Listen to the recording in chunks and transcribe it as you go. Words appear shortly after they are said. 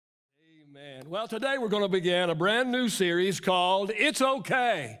Amen. Well, today we're going to begin a brand new series called It's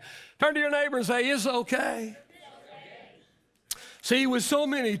Okay. Turn to your neighbor and say, it's okay. See, with so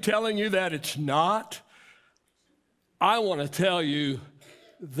many telling you that it's not, I want to tell you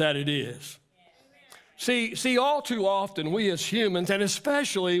that it is. See, all too often we as humans, and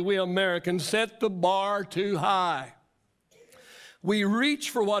especially we Americans, set the bar too high. We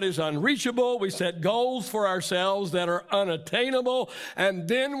reach for what is unreachable. We set goals for ourselves that are unattainable, and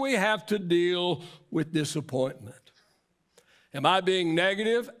then we have to deal with disappointment. Am I being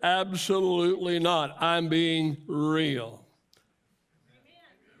negative? Absolutely not. I'm being real.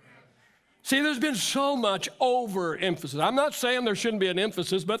 See, there's been so much overemphasis. I'm not saying there shouldn't be an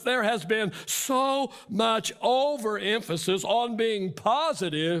emphasis, but there has been so much overemphasis on being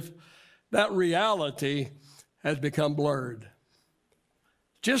positive that reality has become blurred.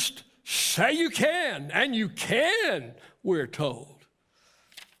 Just say you can, and you can, we're told.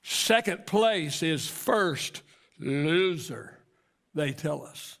 Second place is first loser, they tell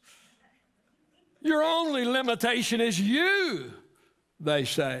us. Your only limitation is you, they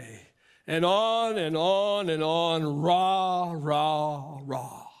say. And on and on and on, rah, rah,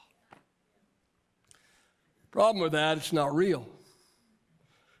 rah. Problem with that, it's not real.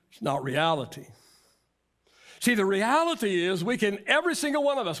 It's not reality. See, the reality is every single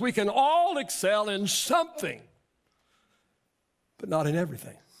one of us, we can all excel in something, but not in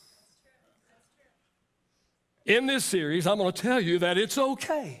everything. In this series, I'm going to tell you that it's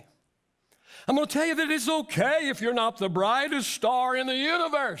okay. I'm going to tell you that it's okay if you're not the brightest star in the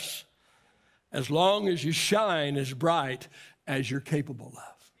universe, as long as you shine as bright as you're capable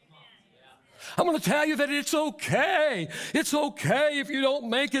of. I'm going to tell you that it's okay. It's okay if you don't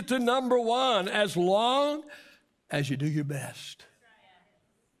make it to number one, as long as you do your best.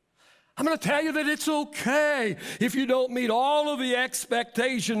 I'm going to tell you that it's okay if you don't meet all of the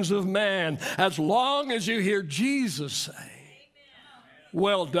expectations of man, as long as you hear Jesus say,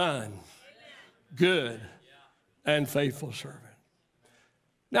 well done, good and faithful servant.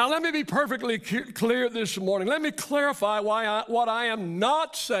 Now, let me be perfectly clear this morning. Let me clarify what I am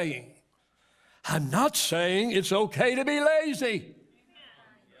not saying. I'm not saying it's okay to be lazy.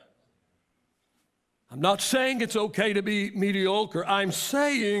 I'm not saying it's okay to be mediocre. I'm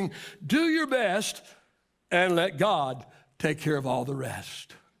saying do your best and let God take care of all the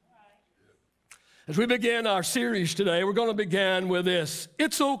rest. As we begin our series today, we're going to begin with this.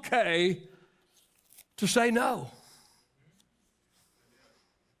 It's okay to say no.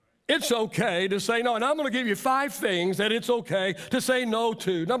 It's okay to say no. And I'm going to give you 5 things that it's okay to say no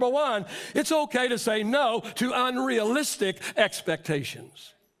to. Number 1, it's okay to say no to unrealistic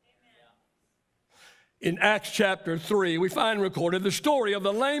expectations. In Acts chapter 3, we find recorded the story of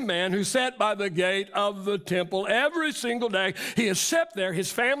the lame man who sat by the gate of the temple every single day. He is set there.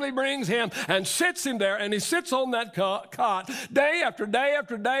 His family brings him and sits him there, and he sits on that cot day after day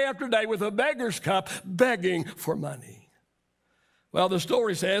after day after day with a beggar's cup begging for money. Well, the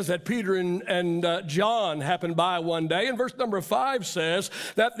story says that Peter and John happened by one day, and verse number 5 says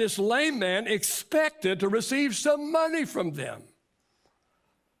that this lame man expected to receive some money from them.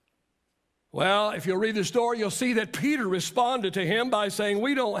 Well, if you'll read the story, you'll see that Peter responded to him by saying,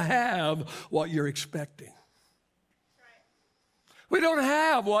 we don't have what you're expecting. We don't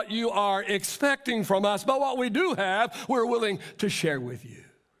have what you are expecting from us, but what we do have, we're willing to share with you.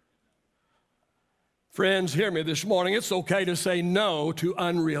 Friends, hear me this morning. It's okay to say no to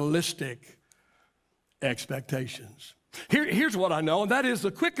unrealistic expectations. Here's what I know, and that is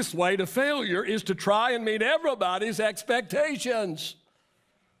the quickest way to failure is to try and meet everybody's expectations.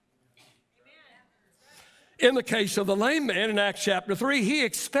 In the case of the lame man in Acts chapter 3, he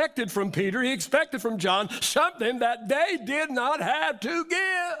expected from Peter, he expected from John something that they did not have to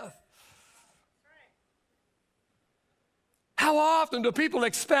give. How often do people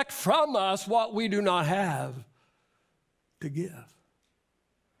expect from us what we do not have to give?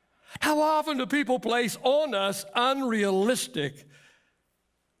 How often do people place on us unrealistic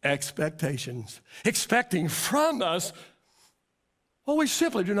expectations, expecting from us what we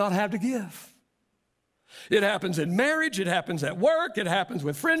simply do not have to give? It happens in marriage, it happens at work, it happens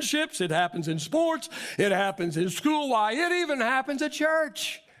with friendships, it happens in sports, it happens in school, why, it even happens at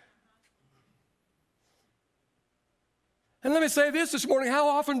church. And let me say this morning, how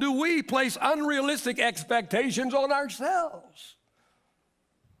often do we place unrealistic expectations on ourselves?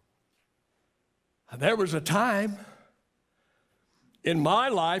 There was a time in my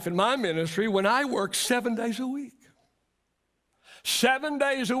life, in my ministry, when I worked 7 days a week. 7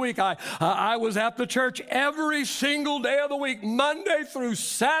 days a week. I was at the church every single day of the week. Monday through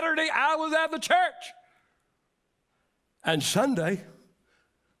Saturday, I was at the church. And Sunday,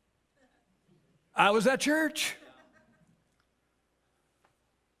 I was at church.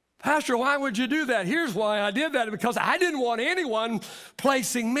 Pastor, why would you do that? Here's why I did that. Because I didn't want anyone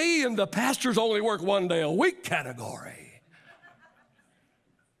placing me in the pastors only work one day a week category.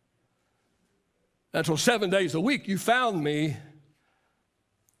 And so 7 days a week, you found me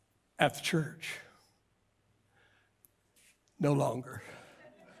at the church. No longer.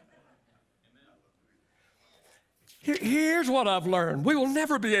 Here's what I've learned. We will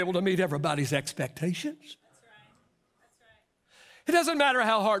never be able to meet everybody's expectations. It doesn't matter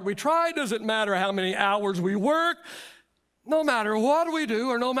how hard we try. It doesn't matter how many hours we work. No matter what we do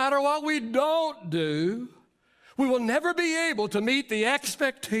or no matter what we don't do, we will never be able to meet the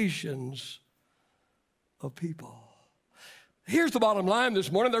expectations of people. Here's the bottom line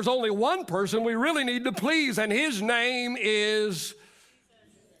this morning. There's only one person we really need to please, and his name is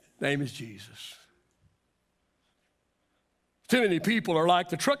Jesus. Too many people are like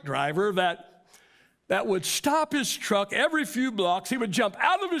the truck driver that would stop his truck every few blocks. He would jump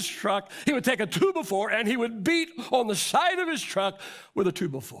out of his truck. He would take a 2x4 and he would beat on the side of his truck with a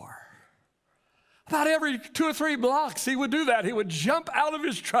 2x4. About every 2 or 3 blocks he would do that. He would jump out of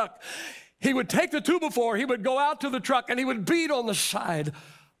his truck. He would take the 2x4. He would go out to the truck and he would beat on the side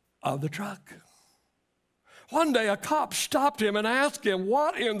of the truck. One day a cop stopped him and asked him,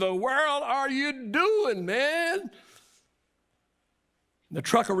 "What in the world are you doing, man?" The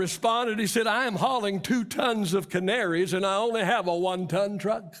trucker responded, he said, "I am hauling 2 tons of canaries and I only have a 1-ton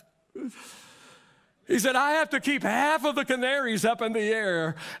truck." He said, "I have to keep half of the canaries up in the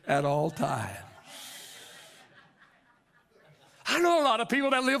air at all times." I know a lot of people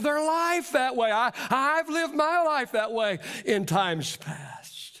that live their life that way. I've lived my life that way in times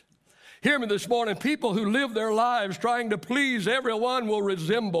past. Hear me this morning. People who live their lives trying to please everyone will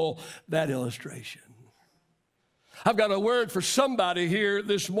resemble that illustration. I've got a word for somebody here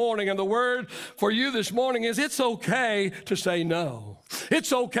this morning, and the word for you this morning is it's okay to say no.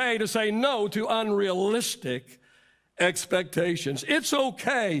 It's okay to say no to unrealistic expectations. It's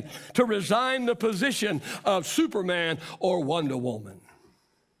okay to resign the position of Superman or Wonder Woman.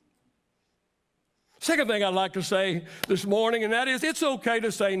 Second thing I'd like to say this morning, and that is it's okay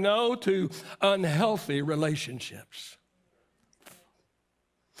to say no to unhealthy relationships.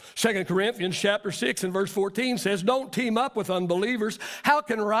 2 Corinthians chapter 6 and verse 14 says, "Don't team up with unbelievers. How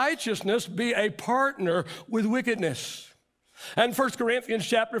can righteousness be a partner with wickedness?" And 1 Corinthians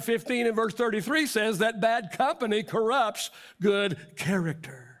chapter 15 and verse 33 says that bad company corrupts good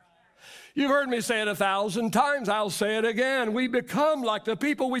character. You've heard me say it 1,000 times. I'll say it again. We become like the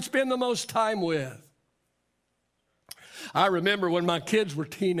people we spend the most time with. I remember when my kids were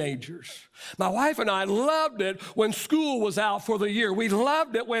teenagers. My wife and I loved it when school was out for the year. We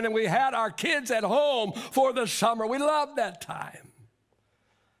loved it when we had our kids at home for the summer. We loved that time.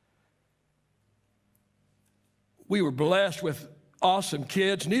 We were blessed with awesome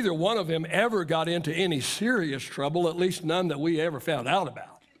kids. Neither one of them ever got into any serious trouble, at least none that we ever found out about.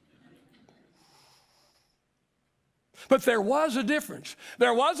 But there was a difference.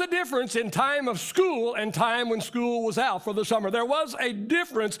 There was a difference in time of school and time when school was out for the summer. There was a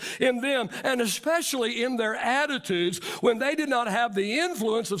difference in them, and especially in their attitudes when they did not have the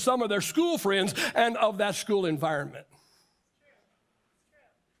influence of some of their school friends and of that school environment.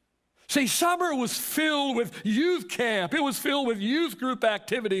 See, summer was filled with youth camp. It was filled with youth group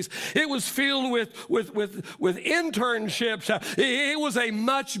activities. It was filled with internships. It was a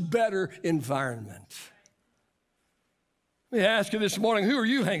much better environment. Let me ask you this morning, who are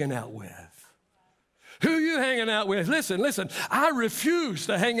you hanging out with? Who are you hanging out with? Listen, I refuse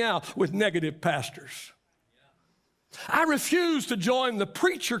to hang out with negative pastors. I refuse to join the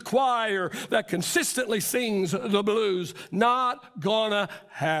preacher choir that consistently sings the blues. Not gonna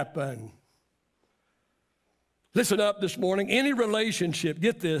happen. Listen up this morning. Any relationship,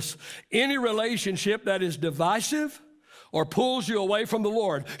 get this, any relationship that is divisive or pulls you away from the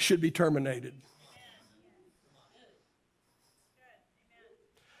Lord should be terminated.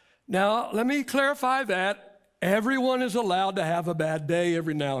 Now, let me clarify that. Everyone is allowed to have a bad day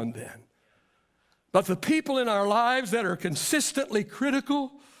every now and then. But the people in our lives that are consistently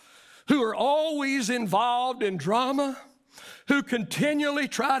critical, who are always involved in drama, who continually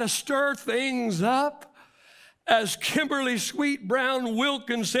try to stir things up, as Kimberly Sweet Brown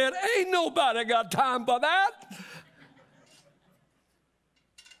Wilkins said, ain't nobody got time for that.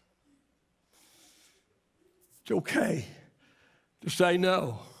 It's okay to say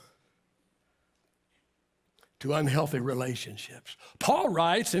no to unhealthy relationships. Paul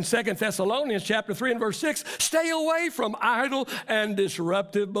writes in 2 Thessalonians chapter 3 and verse 6, stay away from idle and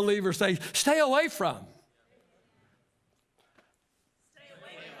disruptive believers. Say, stay away from.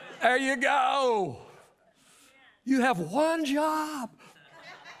 There you go. You have one job.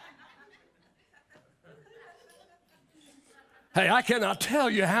 Hey, I cannot tell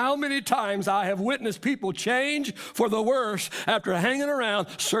you how many times I have witnessed people change for the worse after hanging around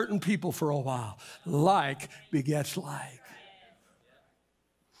certain people for a while. Like begets like.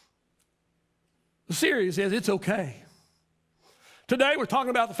 The series is It's Okay. Today we're talking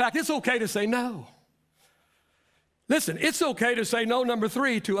about the fact it's okay to say no. Listen, it's okay to say no, number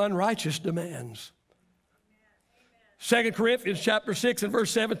 3, to unrighteous demands. 2 Corinthians chapter 6 and verse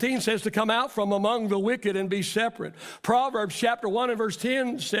 17 says to come out from among the wicked and be separate. Proverbs chapter 1 and verse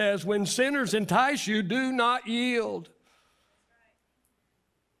 10 says, when sinners entice you, do not yield.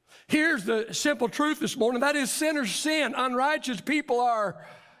 Here's the simple truth this morning. That is, sinners sin. Unrighteous people are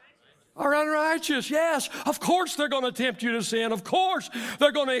unrighteous. Yes, of course they're going to tempt you to sin. Of course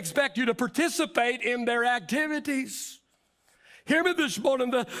they're going to expect you to participate in their activities. Hear me this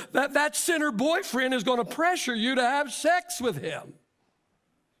morning, that sinner boyfriend is going to pressure you to have sex with him.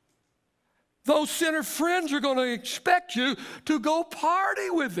 Those sinner friends are going to expect you to go party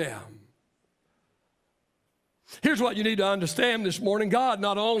with them. Here's what you need to understand this morning. God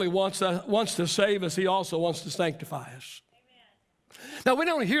not only wants to save us, he also wants to sanctify us. Amen. Now, we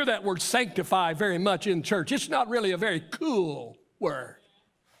don't hear that word sanctify very much in church. It's not really a very cool word,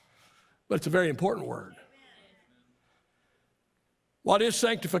 but it's a very important word. What is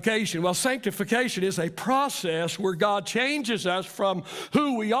sanctification? Well, sanctification is a process where God changes us from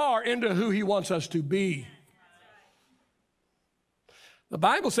who we are into who he wants us to be. The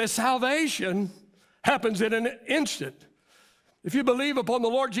Bible says salvation happens in an instant. If you believe upon the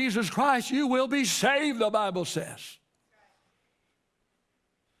Lord Jesus Christ, you will be saved, the Bible says.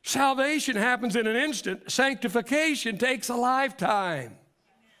 Salvation happens in an instant. Sanctification takes a lifetime.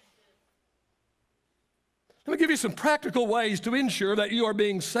 Let me give you some practical ways to ensure that you are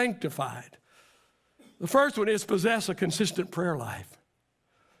being sanctified. The first one is possess a consistent prayer life.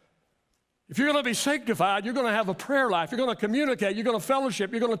 If you're going to be sanctified, you're going to have a prayer life. You're going to communicate. You're going to fellowship.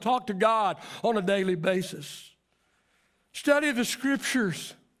 You're going to talk to God on a daily basis. Study the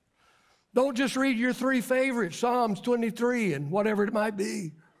scriptures. Don't just read your 3 favorites, Psalms 23 and whatever it might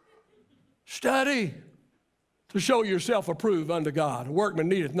be. Study to show yourself approved unto God. A workman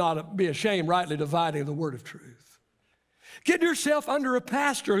needeth not be ashamed, rightly dividing the word of truth. Get yourself under a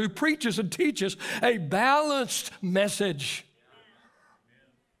pastor who preaches and teaches a balanced message.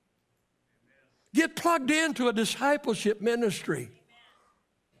 Get plugged into a discipleship ministry.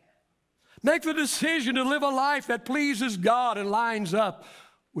 Make the decision to live a life that pleases God and lines up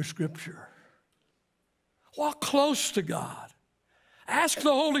with Scripture. Walk close to God. Ask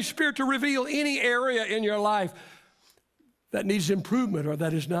the Holy Spirit to reveal any area in your life that needs improvement or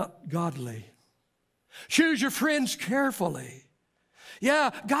that is not godly. Choose your friends carefully. Yeah,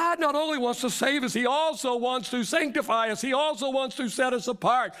 God not only wants to save us, he also wants to sanctify us. He also wants to set us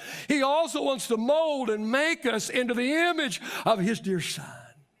apart. He also wants to mold and make us into the image of his dear Son.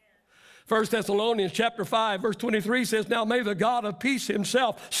 1 Thessalonians chapter 5, verse 23 says, now may the God of peace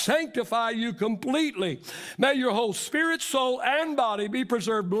himself sanctify you completely. May your whole spirit, soul, and body be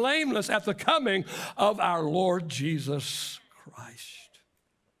preserved blameless at the coming of our Lord Jesus Christ.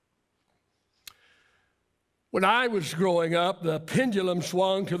 When I was growing up, the pendulum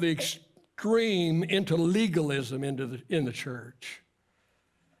swung to the extreme into legalism in the church.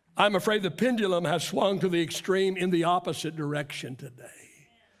 I'm afraid the pendulum has swung to the extreme in the opposite direction today.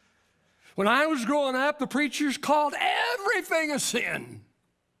 When I was growing up, the preachers called everything a sin.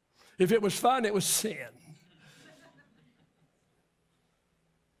 If it was fun, it was sin.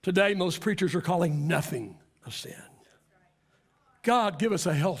 Today, most preachers are calling nothing a sin. God, give us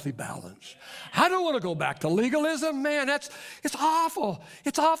a healthy balance. I don't want to go back to legalism. Man, it's awful.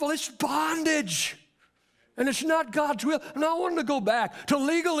 It's awful. It's bondage. And it's not God's will. And I want to go back to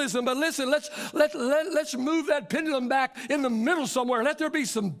legalism. But listen, let's move that pendulum back in the middle somewhere. Let there be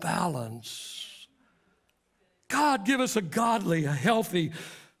some balance. God, give us a godly, a healthy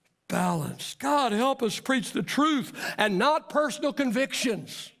balance. God, help us preach the truth and not personal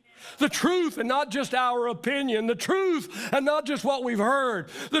convictions. The truth and not just our opinion. The truth and not just what we've heard.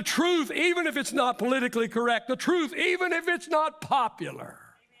 The truth, even if it's not politically correct. The truth, even if it's not popular.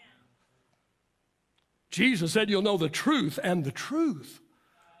 Jesus said you'll know the truth, and the truth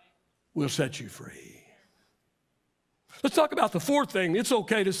will set you free. Let's talk about the fourth thing it's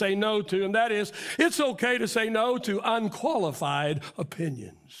okay to say no to, and that is it's okay to say no to unqualified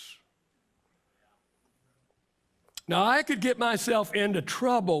opinions. Now, I could get myself into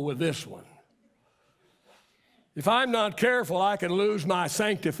trouble with this one. If I'm not careful, I can lose my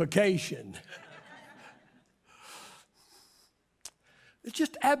sanctification. It's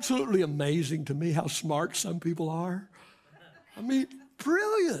just absolutely amazing to me how smart some people are. I mean,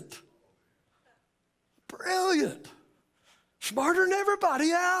 brilliant. Brilliant. Smarter than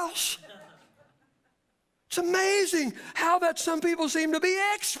everybody else. It's amazing how that some people seem to be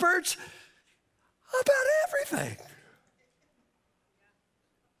experts about everything.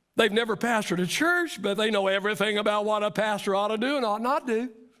 They've never pastored a church, but they know everything about what a pastor ought to do and ought not do.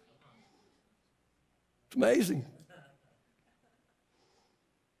 It's amazing.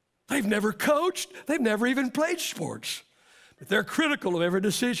 They've never coached. They've never even played sports. But they're critical of every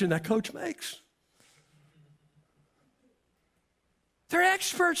decision that coach makes. They're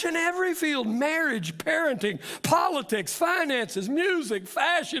experts in every field: marriage, parenting, politics, finances, music,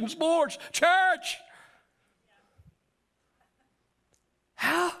 fashion, sports, church.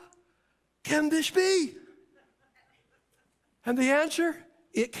 How can this be? And the answer,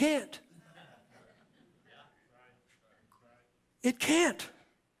 it can't. It can't.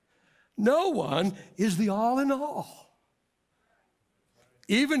 No one is the all in all,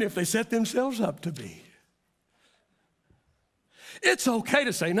 even if they set themselves up to be. It's okay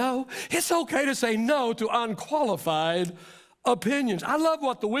to say no. It's okay to say no to unqualified opinions. I love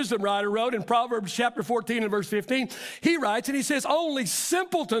what the wisdom writer wrote in Proverbs chapter 14 and verse 15. He writes and he says, only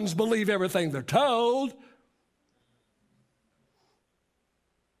simpletons believe everything they're told.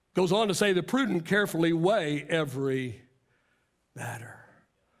 Goes on to say, the prudent carefully weigh every matter.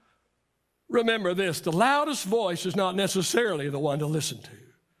 Remember this, the loudest voice is not necessarily the one to listen to.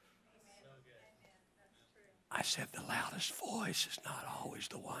 I said the loudest voice is not always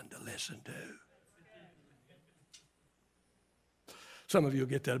the one to listen to. Some of you will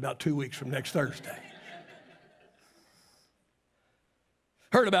get that about 2 weeks from next Thursday.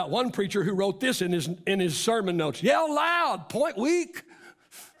 Heard about one preacher who wrote this in his sermon notes: yell loud, point weak.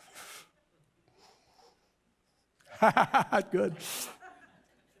 Good.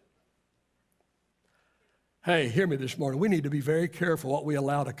 Hey, hear me this morning. We need to be very careful what we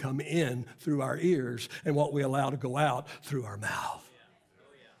allow to come in through our ears and what we allow to go out through our mouth.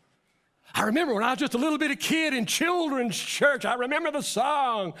 I remember when I was just a little bitty kid in children's church, I remember the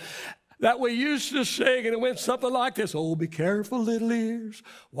song that we used to sing, and it went something like this: oh, be careful, little ears,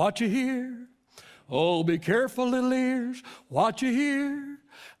 what you hear. Oh, be careful, little ears, what you hear.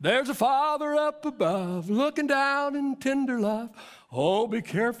 There's a Father up above looking down in tender love. Oh, be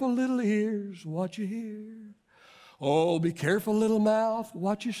careful, little ears, what you hear. Oh, be careful, little mouth,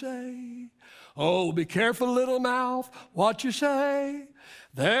 what you say. Oh, be careful, little mouth, what you say.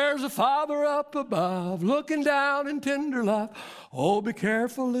 There's a Father up above looking down in tender love. Oh, be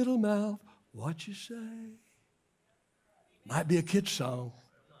careful, little mouth, what you say. Might be a kid's song,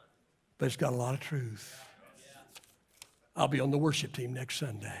 but it's got a lot of truth. I'll be on the worship team next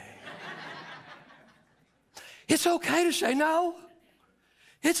Sunday. It's okay to say no.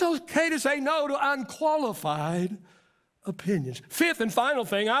 It's okay to say no to unqualified opinions. Fifth and final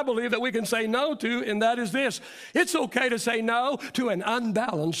thing I believe that we can say no to, and that is this: it's okay to say no to an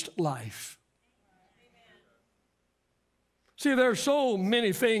unbalanced life. See, there are so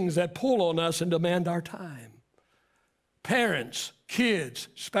many things that pull on us and demand our time. Parents, kids,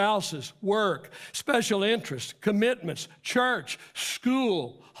 spouses, work, special interests, commitments, church,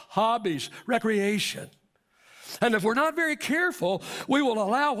 school, hobbies, recreation. And if we're not very careful, we will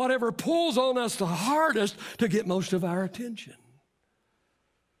allow whatever pulls on us the hardest to get most of our attention.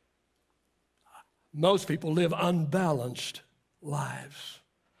 Most people live unbalanced lives.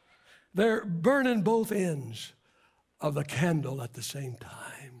 They're burning both ends of the candle at the same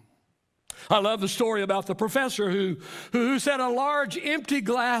time. I love the story about the professor who set a large empty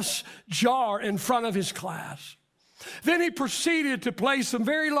glass jar in front of his class. Then he proceeded to place some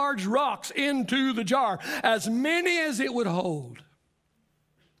very large rocks into the jar, as many as it would hold.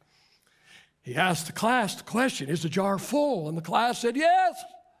 He asked the class the question, is the jar full? And the class said, yes,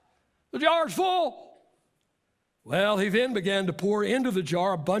 the jar's full. Well, he then began to pour into the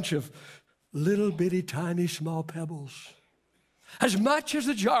jar a bunch of little bitty tiny small pebbles, as much as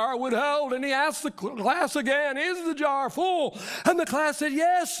the jar would hold. And he asked the class again, is the jar full? And the class said,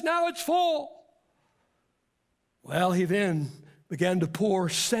 yes, now it's full. Well, he then began to pour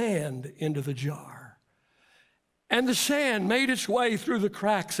sand into the jar. And the sand made its way through the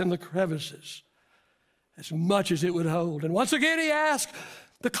cracks and the crevices, as much as it would hold. And once again he asked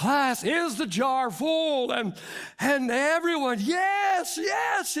the class, is the jar full? And everyone, yes,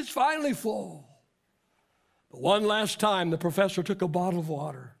 yes, it's finally full. But one last time, the professor took a bottle of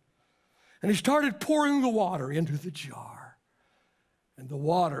water, and he started pouring the water into the jar. And the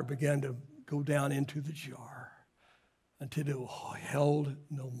water began to go down into the jar until it held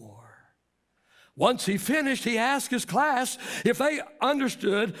no more. Once he finished, he asked his class if they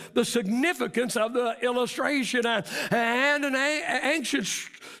understood the significance of the illustration. And an anxious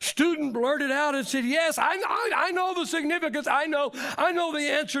student blurted out and said, yes, I know the significance. I know the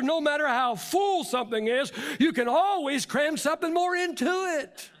answer. No matter how full something is, you can always cram something more into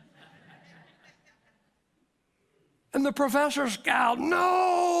it. And the professor scowled.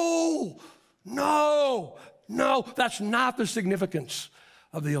 No, that's not the significance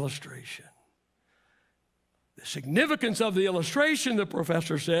of the illustration. The significance of the illustration, the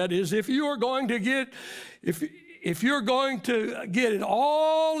professor said, is if you're going to get it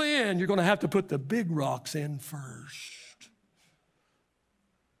all in, you're going to have to put the big rocks in first.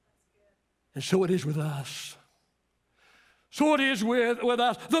 And so it is with us. So it is with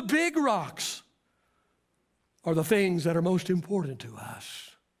us. The big rocks are the things that are most important to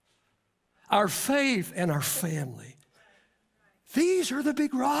us. Our faith and our family. These are the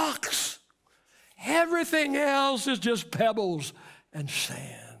big rocks. Everything else is just pebbles and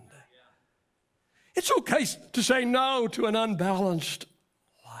sand. It's okay to say no to an unbalanced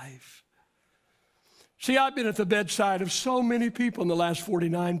life. See, I've been at the bedside of so many people in the last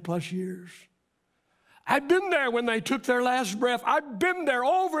 49 plus years. I've been there when they took their last breath. I've been there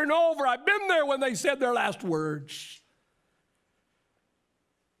over and over. I've been there when they said their last words.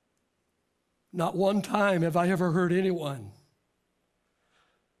 Not one time have I ever heard anyone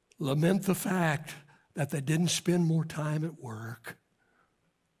lament the fact that they didn't spend more time at work.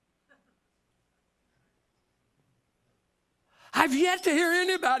 I've yet to hear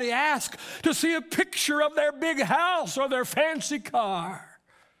anybody ask to see a picture of their big house or their fancy car.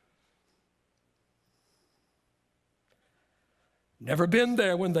 Never been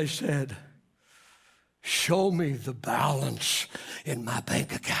there when they said, show me the balance in my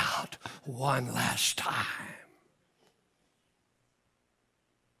bank account one last time.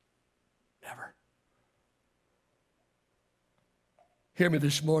 Never. Hear me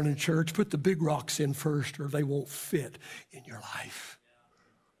this morning, church. Put the big rocks in first or they won't fit in your life.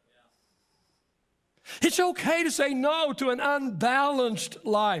 It's okay to say no to an unbalanced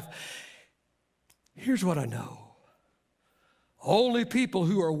life. Here's what I know. Only people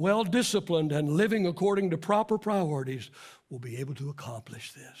who are well-disciplined and living according to proper priorities will be able to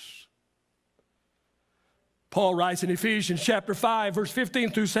accomplish this. Paul writes in Ephesians chapter 5, verse 15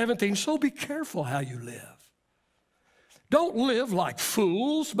 through 17, so be careful how you live. Don't live like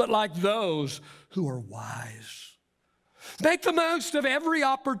fools, but like those who are wise. Make the most of every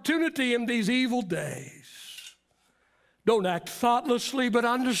opportunity in these evil days. Don't act thoughtlessly, but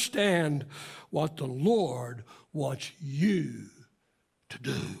understand what the Lord wants you to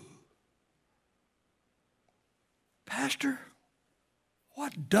do. Pastor,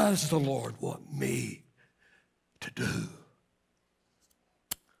 what does the Lord want me to do?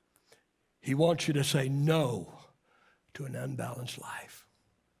 He wants you to say no to an unbalanced life.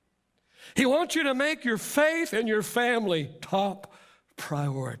 He wants you to make your faith and your family top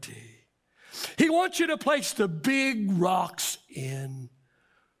priority. He wants you to place the big rocks in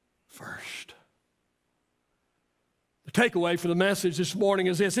first. The takeaway for the message this morning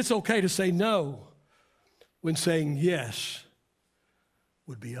is this: it's okay to say no when saying yes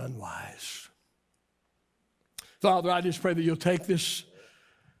would be unwise. Father, I just pray that you'll take this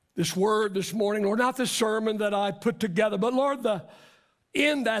word this morning, Lord, not the sermon that I put together, but Lord,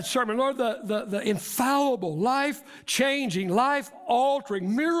 in that sermon, Lord, the infallible, life-changing,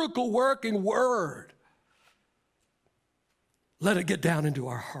 life-altering, miracle-working word. Let it get down into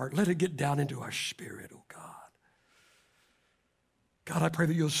our heart. Let it get down into our spirit, oh God. God, I pray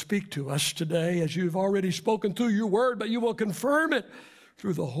that you'll speak to us today as you've already spoken through your word, but you will confirm it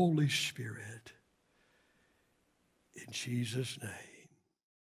through the Holy Spirit. In Jesus' name.